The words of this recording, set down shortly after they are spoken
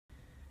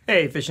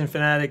Hey fishing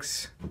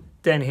fanatics,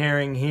 Den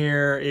Herring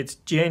here. It's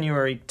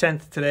January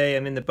 10th today.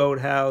 I'm in the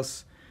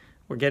boathouse.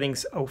 We're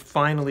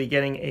finally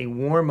getting a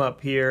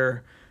warm-up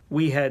here.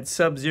 We had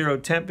sub-zero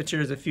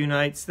temperatures a few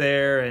nights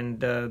there,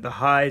 and the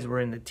highs were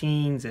in the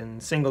teens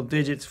and single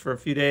digits for a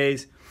few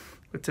days.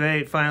 But today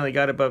it finally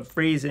got above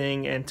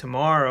freezing, and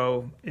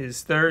tomorrow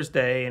is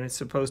Thursday, and it's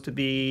supposed to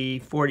be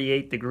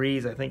 48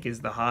 degrees, I think is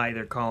the high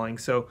they're calling.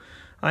 So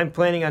I'm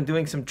planning on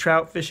doing some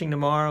trout fishing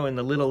tomorrow in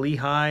the Little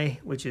Lehigh,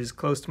 which is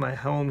close to my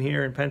home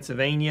here in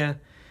Pennsylvania.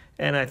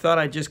 And I thought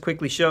I'd just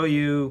quickly show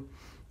you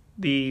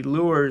the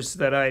lures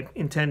that I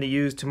intend to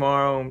use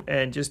tomorrow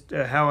and just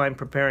how I'm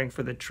preparing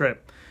for the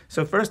trip.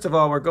 So first of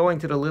all, we're going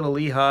to the Little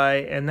Lehigh,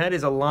 and that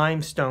is a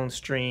limestone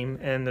stream.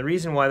 And the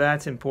reason why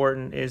that's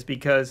important is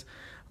because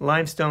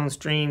limestone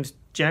streams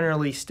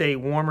generally stay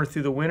warmer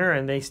through the winter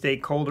and they stay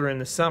colder in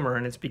the summer,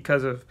 and it's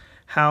because of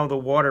how the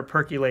water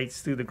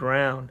percolates through the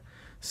ground.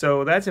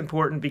 So that's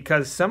important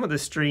because some of the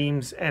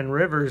streams and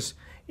rivers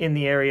in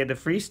the area, the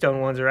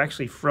freestone ones, are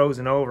actually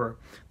frozen over.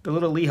 The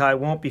Little Lehigh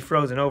won't be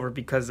frozen over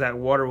because that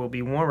water will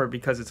be warmer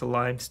because it's a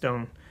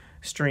limestone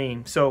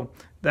stream. So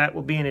that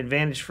will be an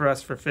advantage for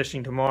us for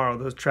fishing tomorrow.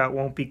 Those trout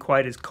won't be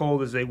quite as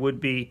cold as they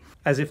would be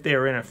as if they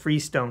were in a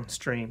freestone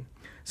stream.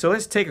 So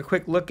let's take a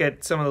quick look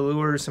at some of the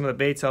lures, some of the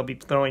baits I'll be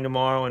throwing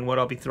tomorrow and what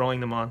I'll be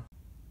throwing them on.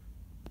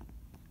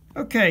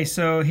 Okay,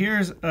 so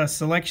here's a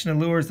selection of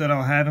lures that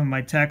I'll have in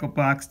my tackle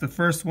box. The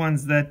first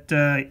ones that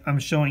I'm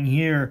showing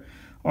here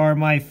are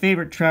my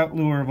favorite trout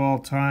lure of all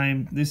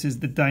time. This is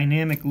the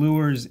Dynamic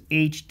Lures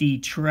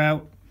HD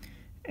Trout,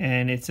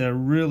 and it's a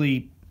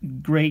really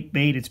great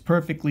bait. It's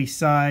perfectly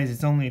sized.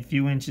 It's only a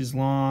few inches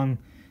long,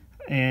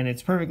 and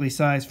it's perfectly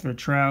sized for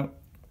trout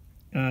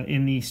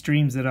in the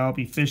streams that I'll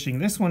be fishing.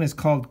 This one is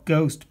called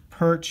Ghost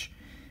Perch,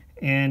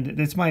 and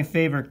it's my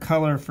favorite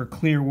color for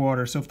clear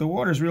water. So if the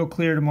water's real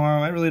clear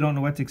tomorrow, I really don't know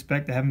what to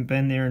expect. I haven't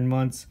been there in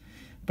months.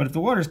 But if the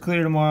water's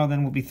clear tomorrow,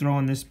 then we'll be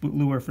throwing this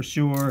lure for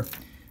sure.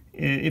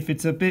 If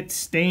it's a bit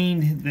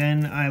stained,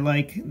 then I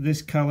like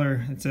this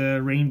color. It's a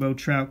rainbow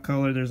trout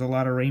color. There's a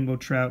lot of rainbow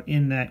trout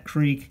in that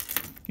creek.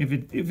 If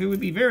it would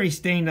be very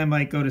stained, I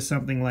might go to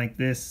something like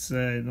this,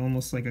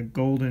 almost like a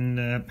golden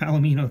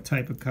palomino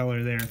type of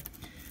color there.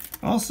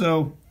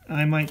 Also,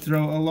 I might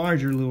throw a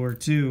larger lure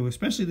too,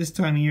 especially this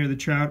time of year. The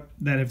trout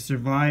that have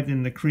survived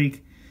in the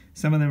creek,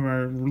 some of them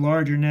are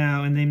larger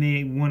now and they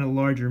may want a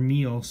larger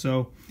meal,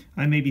 so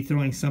I may be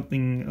throwing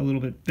something a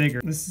little bit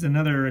bigger. This is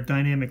another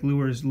Dynamic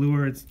Lures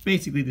lure. It's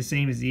basically the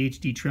same as the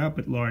HD Trout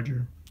but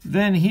larger.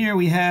 Then here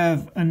we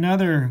have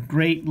another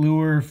great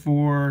lure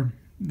for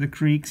the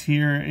creeks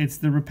here. It's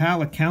the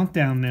Rapala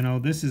Countdown Minnow.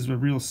 This is a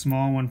real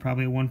small one,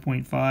 probably a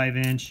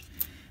 1.5 inch.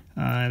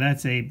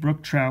 That's a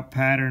brook trout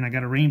pattern. I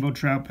got a rainbow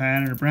trout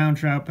pattern, a brown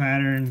trout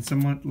pattern,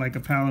 somewhat like a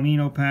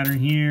palomino pattern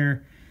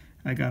here.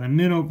 I got a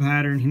minnow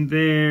pattern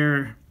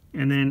there,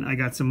 and then I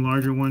got some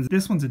larger ones.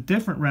 This one's a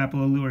different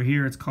Rapala lure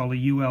here. It's called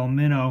a UL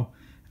minnow,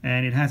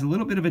 and it has a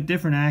little bit of a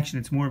different action.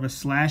 It's more of a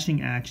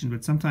slashing action,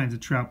 but sometimes the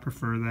trout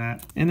prefer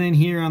that. And then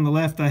here on the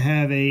left I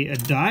have a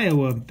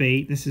Daiwa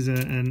bait. This is a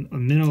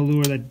minnow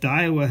lure that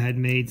Daiwa had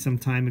made some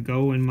time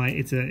ago, and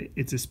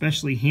it's a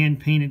specially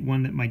hand-painted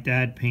one that my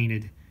dad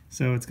painted.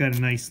 So it's got a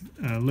nice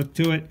look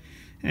to it.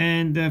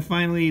 And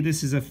finally,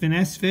 this is a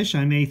finesse fish.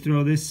 I may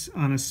throw this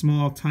on a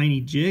small, tiny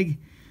jig,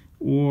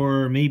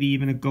 or maybe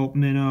even a gulp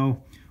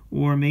minnow,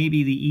 or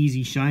maybe the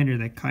Easy Shiner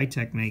that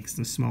Kitech makes,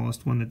 the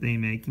smallest one that they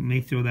make. I may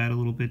throw that a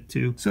little bit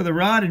too. So the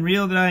rod and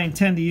reel that I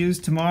intend to use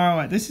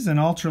tomorrow, this is an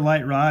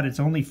ultralight rod.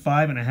 It's only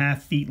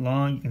 5.5 feet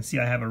long. You can see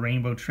I have a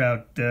rainbow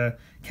trout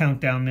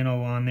countdown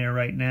minnow on there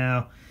right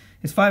now.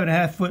 It's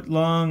 5.5 foot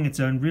long. It's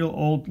a real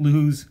old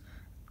Lew's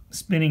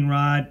spinning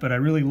rod, but I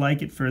really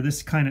like it for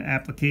this kind of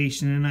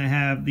application. And I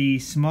have the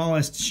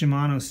smallest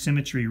Shimano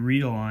Symmetry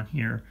reel on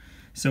here.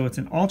 So it's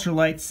an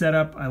ultralight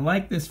setup. I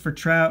like this for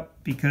trout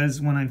because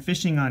when I'm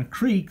fishing on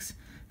creeks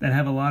that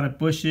have a lot of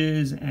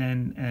bushes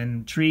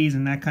and trees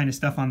and that kind of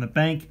stuff on the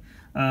bank,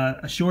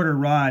 a shorter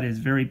rod is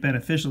very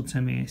beneficial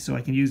to me. So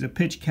I can use a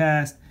pitch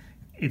cast.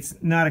 It's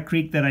not a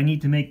creek that I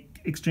need to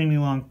make extremely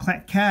long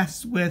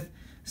casts with,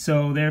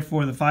 so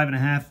therefore the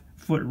 5.5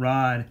 foot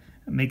rod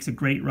makes a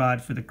great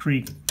rod for the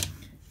creek.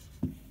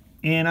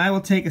 And I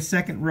will take a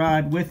second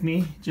rod with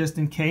me just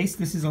in case.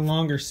 This is a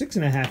longer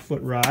 6.5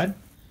 foot rod.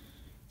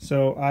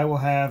 So I will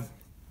have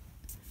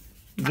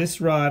this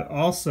rod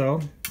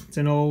also. It's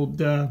an old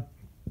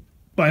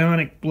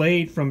Bionic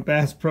blade from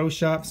Bass Pro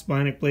Shops,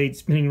 Bionic blade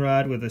spinning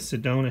rod with a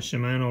Sedona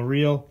Shimano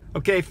reel.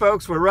 Okay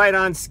folks, we're right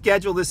on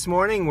schedule this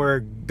morning. We're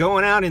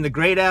going out in the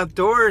great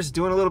outdoors,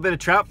 doing a little bit of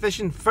trout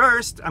fishing.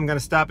 First, I'm gonna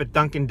stop at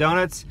Dunkin'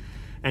 Donuts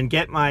and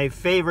get my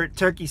favorite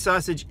turkey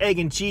sausage, egg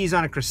and cheese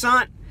on a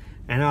croissant,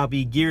 and I'll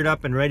be geared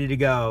up and ready to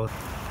go.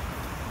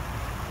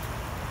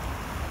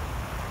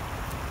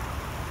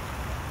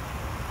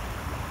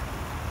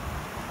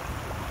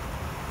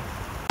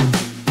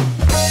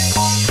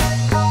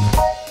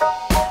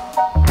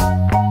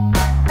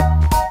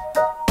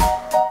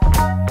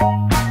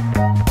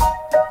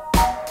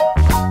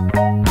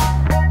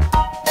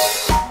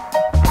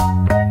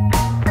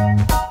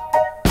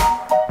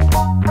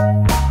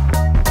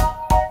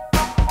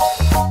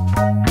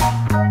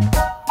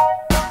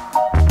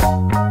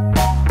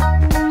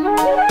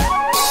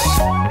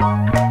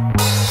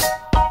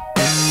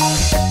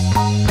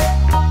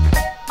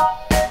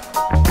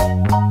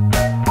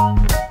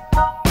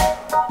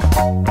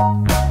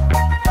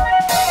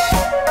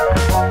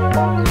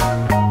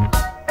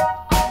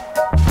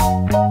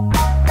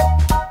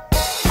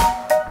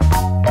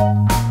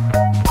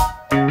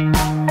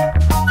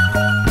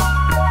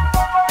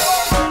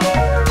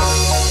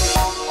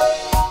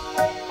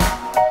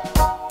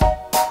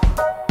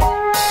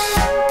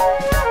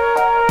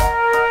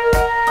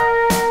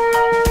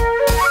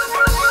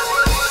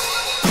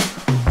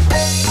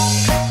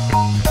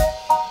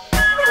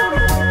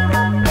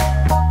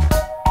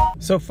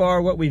 So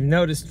far what we've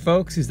noticed,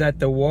 folks, is that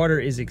the water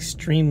is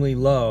extremely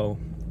low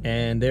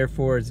and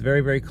therefore it's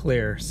very, very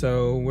clear.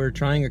 So we're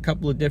trying a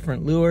couple of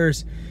different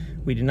lures.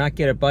 We did not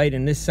get a bite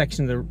in this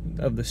section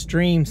of the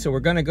stream, so we're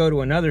gonna go to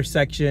another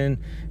section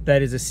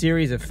that is a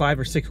series of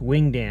 5 or 6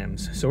 wing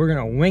dams. So we're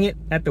gonna wing it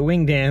at the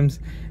wing dams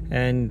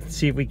and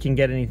see if we can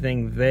get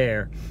anything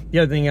there. The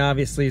other thing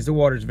obviously is the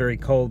water's very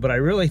cold, but I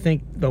really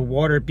think the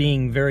water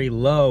being very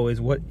low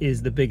is what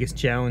is the biggest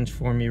challenge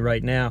for me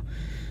right now.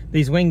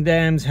 These wing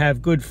dams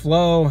have good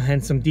flow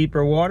and some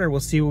deeper water.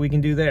 We'll see what we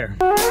can do there.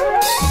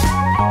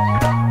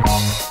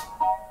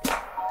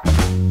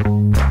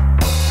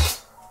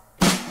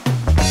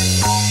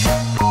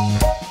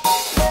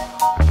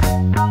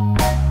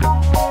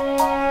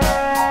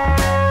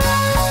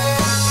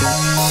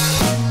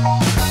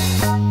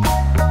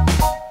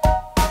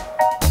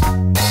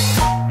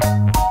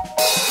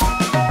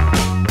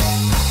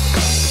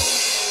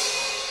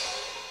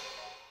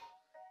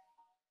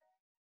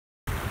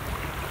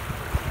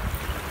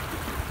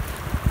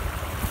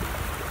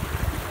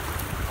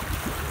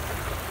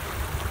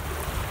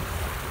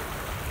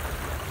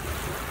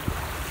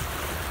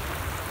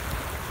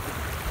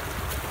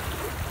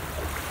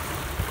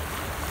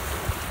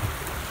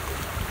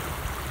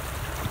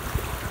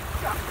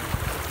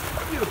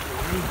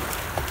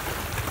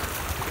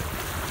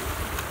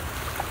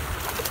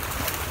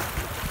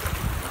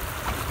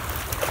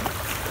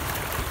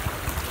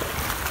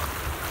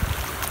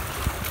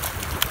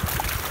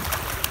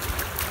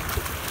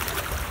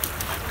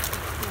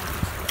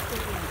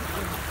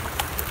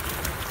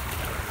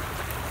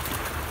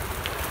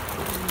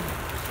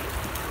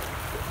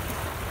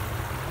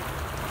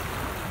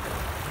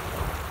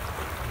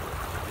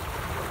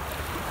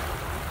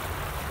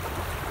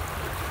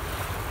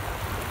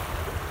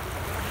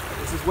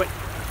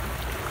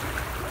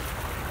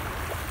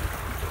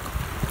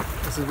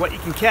 This is what you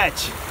can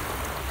catch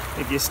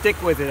if you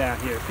stick with it out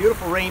here.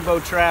 Beautiful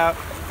rainbow trout.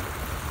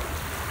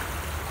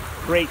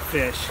 Great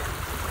fish.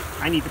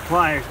 I need the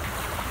pliers.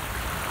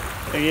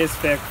 There he is,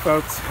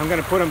 folks. I'm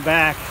gonna put him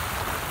back.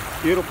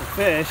 Beautiful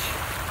fish.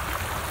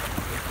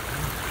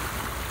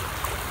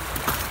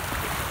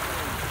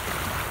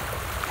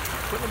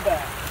 Put him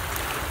back.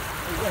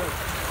 There he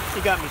goes.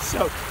 He got me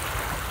soaked.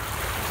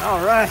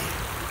 All right.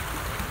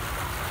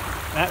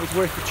 That was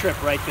worth the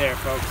trip right there,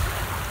 folks.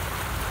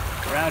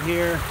 We're out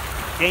here,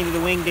 came to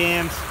the wing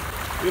dams.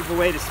 Beautiful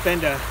way to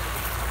spend a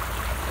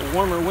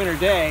warmer winter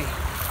day.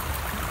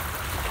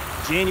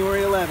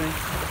 January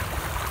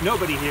 11th.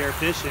 Nobody here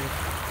fishing.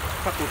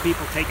 A couple of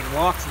people taking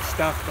walks and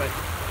stuff, but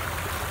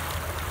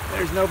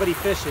there's nobody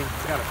fishing.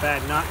 It's got a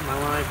bad knot in my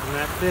line from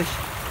that fish.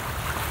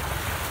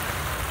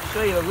 I'll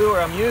show you the lure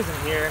I'm using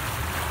here.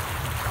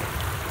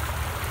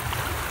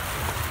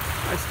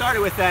 I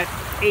started with that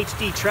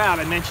HD trout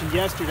I mentioned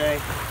yesterday,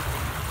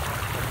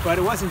 but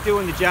it wasn't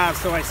doing the job,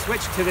 so I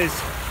switched to this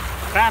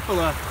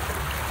Rapala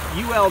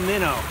UL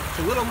Minnow. It's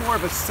a little more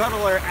of a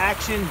subtler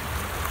action.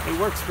 It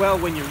works well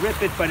when you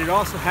rip it, but it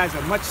also has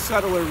a much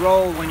subtler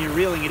roll when you're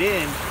reeling it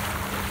in.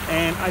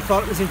 And I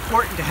thought it was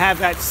important to have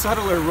that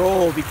subtler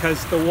roll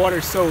because the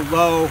water's so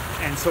low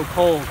and so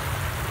cold.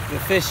 The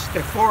fish,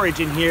 the forage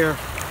in here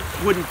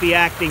wouldn't be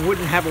acting,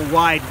 wouldn't have a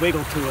wide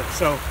wiggle to it.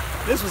 So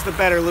this was the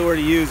better lure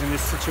to use in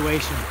this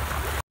situation.